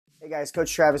Hey guys,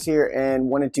 Coach Travis here, and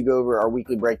wanted to go over our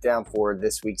weekly breakdown for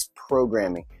this week's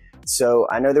programming. So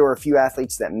I know there were a few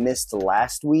athletes that missed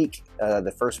last week,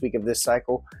 the first week of this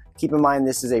cycle. Keep in mind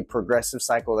this is a progressive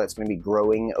cycle that's going to be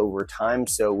growing over time,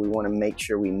 so we want to make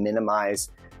sure we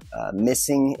minimize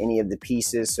missing any of the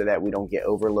pieces so that we don't get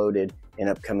overloaded in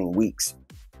upcoming weeks.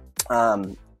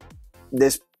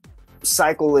 This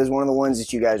cycle is one of the ones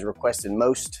that you guys requested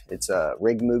most. It's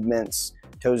rig movements,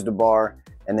 toes to bar,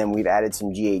 and then we've added some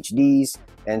GHDs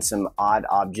and some odd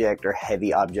object or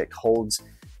heavy object holds.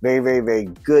 Very, very, very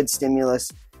good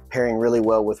stimulus, pairing really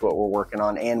well with what we're working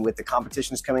on. And with the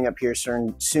competitions coming up here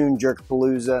soon,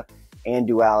 Jerkapalooza and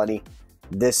Duality,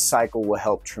 this cycle will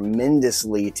help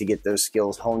tremendously to get those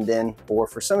skills honed in, or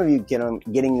for some of you,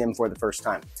 getting them for the first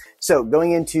time. So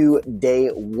going into day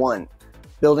one,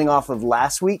 building off of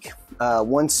last week,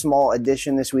 one small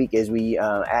addition this week is we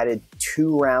added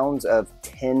 2 rounds of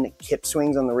 10 kip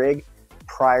swings on the rig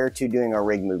prior to doing our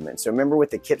rig movement. So remember,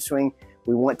 with the kip swing,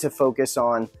 we want to focus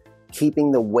on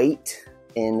keeping the weight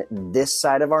in this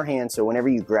side of our hand. So whenever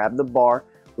you grab the bar,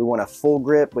 we want a full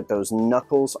grip with those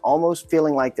knuckles almost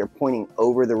feeling like they're pointing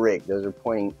over the rig. Those are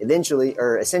pointing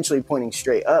essentially pointing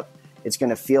straight up. It's going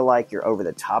to feel like you're over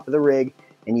the top of the rig,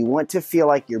 and you want to feel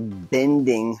like you're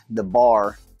bending the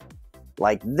bar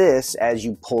like this as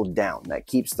you pull down. That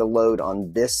keeps the load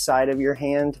on this side of your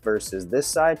hand versus this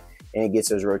side, and it gets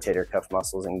those rotator cuff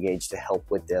muscles engaged to help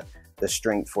with the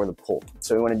strength for the pull.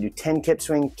 So we want to do 10 kip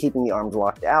swing, keeping the arms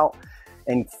locked out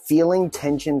and feeling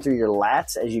tension through your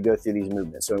lats as you go through these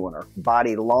movements. So we want our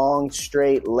body long,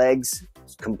 straight, legs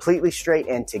completely straight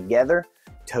and together,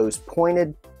 toes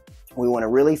pointed. We want to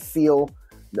really feel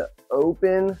the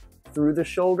open through the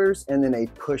shoulders and then a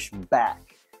push back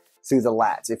through the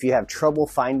lats. If you have trouble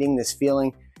finding this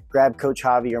feeling, grab Coach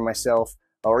Javi or myself,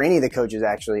 or any of the coaches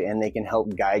actually, and they can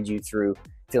help guide you through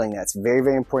feeling that. It's very,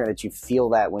 very important that you feel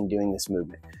that when doing this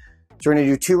movement. So we're going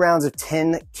to do 2 rounds of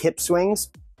 10 kip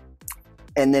swings.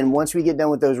 And then once we get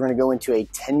done with those, we're going to go into a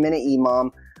 10-minute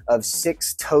EMOM of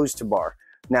 6 toes to bar.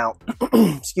 Now,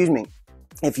 excuse me,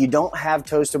 if you don't have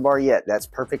toes to bar yet, that's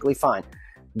perfectly fine.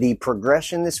 The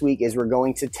progression this week is we're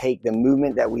going to take the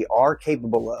movement that we are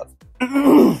capable of,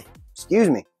 excuse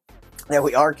me, that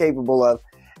we are capable of,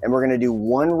 and we're going to do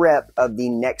 1 rep of the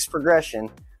next progression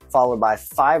followed by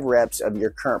 5 reps of your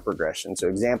current progression. So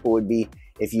example would be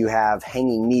if you have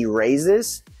hanging knee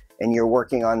raises and you're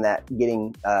working on that,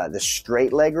 getting the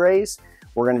straight leg raise,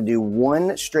 we're going to do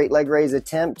 1 straight leg raise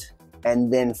attempt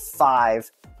and then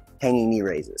 5 hanging knee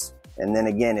raises. And then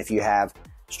again, if you have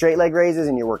straight leg raises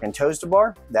and you're working toes to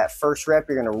bar, that first rep,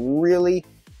 you're going to really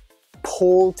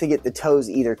pull to get the toes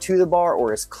either to the bar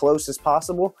or as close as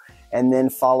possible, and then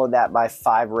follow that by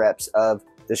 5 reps of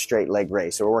the straight leg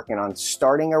raise. So we're working on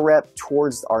starting a rep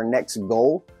towards our next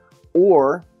goal,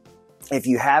 or if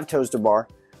you have toes to bar,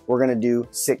 we're going to do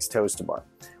 6 toes to bar.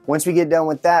 Once we get done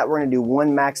with that, we're going to do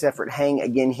 1 max effort hang.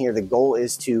 Again, here the goal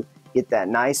is to get that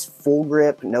nice full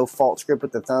grip, no false grip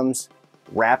with the thumbs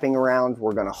wrapping around.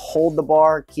 We're going to hold the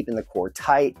bar, keeping the core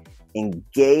tight,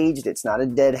 engaged. It's not a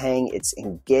dead hang, it's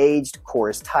engaged. Core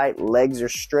is tight, legs are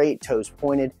straight, toes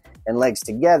pointed, and legs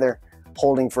together,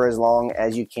 holding for as long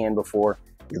as you can before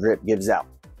your grip gives out.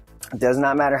 It does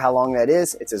not matter how long that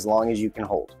is, it's as long as you can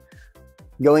hold.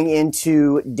 Going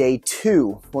into day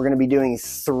 2, we're going to be doing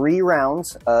 3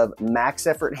 rounds of max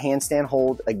effort handstand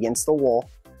hold against the wall,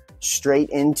 straight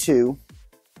into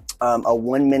a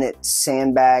 1-minute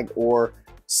sandbag or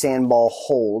sandball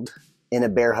hold in a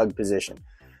bear hug position.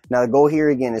 Now the goal here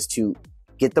again is to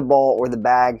get the ball or the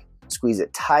bag, squeeze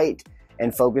it tight,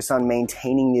 and focus on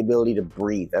maintaining the ability to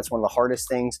breathe. That's one of the hardest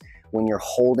things when you're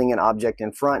holding an object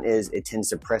in front, is it tends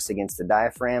to press against the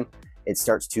diaphragm. It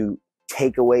starts to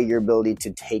take away your ability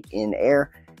to take in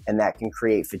air, and that can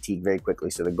create fatigue very quickly.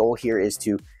 So the goal here is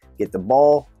to get the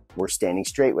ball, we're standing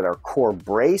straight with our core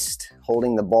braced,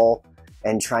 holding the ball,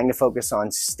 and trying to focus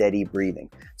on steady breathing.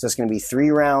 So it's going to be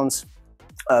 3 rounds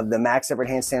of the max effort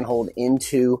handstand hold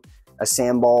into a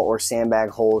sandball or sandbag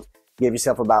hold. Give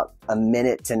yourself about a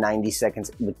minute to 90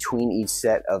 seconds between each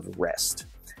set of rest.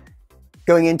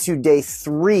 Going into day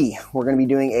 3, we're going to be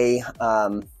doing a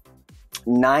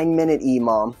 9-minute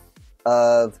EMOM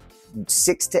of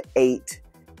 6 to 8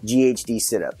 GHD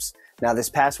sit-ups. Now this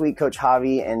past week, Coach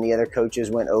Javi and the other coaches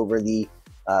went over the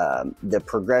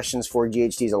progressions for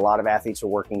GHDs. A lot of athletes are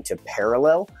working to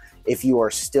parallel. If you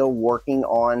are still working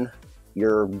on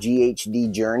your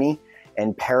GHD journey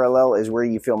and parallel is where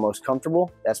you feel most comfortable,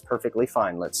 that's perfectly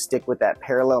fine. Let's stick with that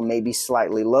parallel, maybe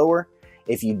slightly lower.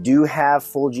 If you do have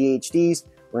full GHDs,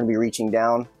 we're going to be reaching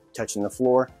down, touching the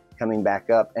floor, coming back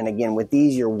up. And again, with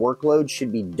these, your workload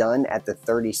should be done at the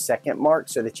 30-second mark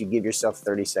so that you give yourself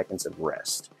 30 seconds of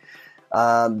rest.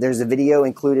 There's a video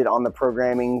included on the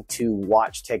programming to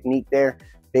watch technique there.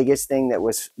 Biggest thing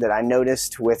that I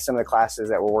noticed with some of the classes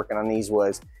that were working on these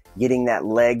was getting that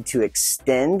leg to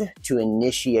extend to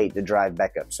initiate the drive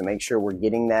back up. So make sure we're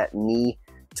getting that knee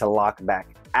to lock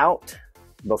back out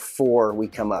before we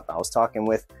come up. I was talking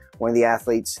with one of the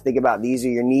athletes, think about these are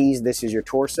your knees, this is your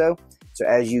torso. So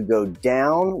as you go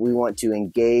down, we want to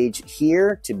engage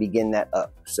here to begin that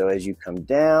up. So as you come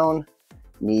down,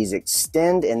 knees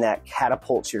extend, and that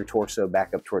catapults your torso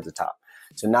back up towards the top.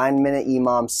 So 9-minute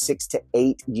EMOM, 6 to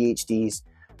 8 GHDs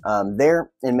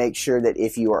there, and make sure that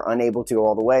if you are unable to go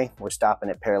all the way, we're stopping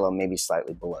at parallel, maybe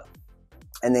slightly below.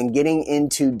 And then getting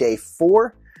into day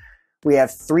 4, we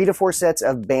have 3 to 4 sets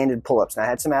of banded pull-ups. Now I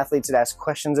had some athletes that asked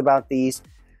questions about these.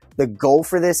 The goal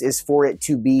for this is for it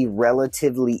to be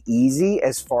relatively easy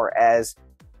as far as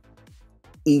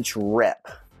each rep.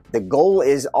 The goal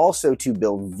is also to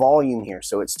build volume here.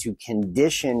 So it's to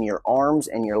condition your arms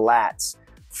and your lats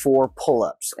for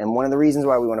pull-ups. And one of the reasons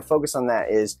why we want to focus on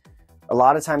that is a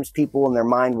lot of times people in their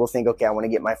mind will think, okay, I want to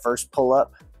get my first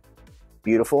pull-up.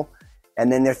 Beautiful.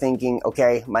 And then they're thinking,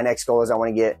 okay, my next goal is I want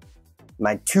to get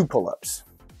my 2 pull-ups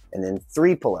and then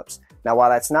 3 pull-ups. Now, while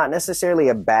that's not necessarily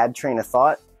a bad train of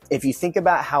thought, if you think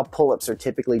about how pull-ups are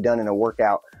typically done in a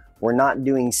workout, we're not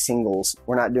doing singles,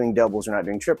 we're not doing doubles, we're not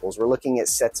doing triples. We're looking at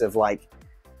sets of like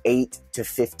 8 to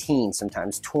 15,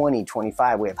 sometimes 20,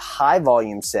 25. We have high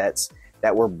volume sets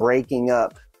that we're breaking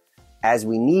up as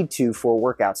we need to for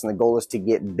workouts, and the goal is to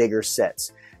get bigger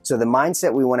sets. So the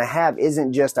mindset we want to have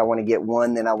isn't just I want to get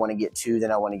 1, then I want to get 2,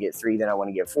 then I want to get 3, then I want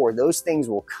to get 4. Those things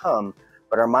will come,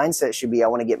 but our mindset should be I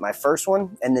want to get my first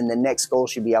one, and then the next goal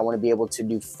should be I want to be able to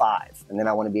do 5, and then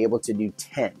I want to be able to do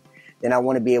 10. Then I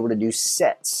want to be able to do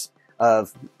sets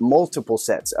of multiple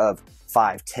sets of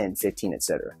 5, 10, 15,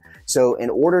 etc. So in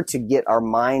order to get our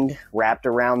mind wrapped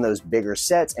around those bigger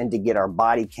sets and to get our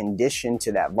body conditioned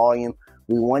to that volume,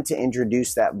 we want to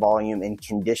introduce that volume and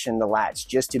condition the lats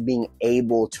just to being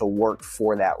able to work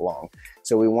for that long.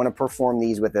 So we want to perform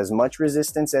these with as much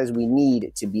resistance as we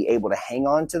need to be able to hang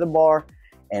on to the bar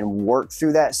and work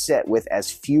through that set with as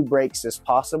few breaks as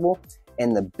possible.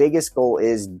 And the biggest goal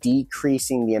is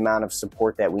decreasing the amount of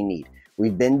support that we need.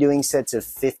 We've been doing sets of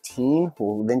 15.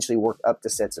 We'll eventually work up to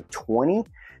sets of 20.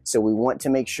 So we want to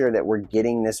make sure that we're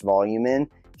getting this volume in,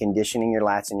 conditioning your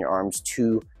lats and your arms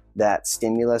to that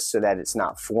stimulus so that it's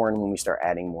not foreign when we start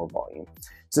adding more volume.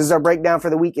 So this is our breakdown for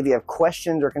the week. If you have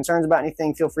questions or concerns about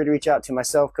anything, feel free to reach out to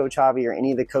myself, Coach Javi, or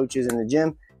any of the coaches in the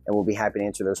gym, and we'll be happy to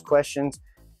answer those questions.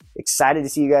 Excited to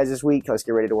see you guys this week. Let's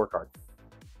get ready to work hard.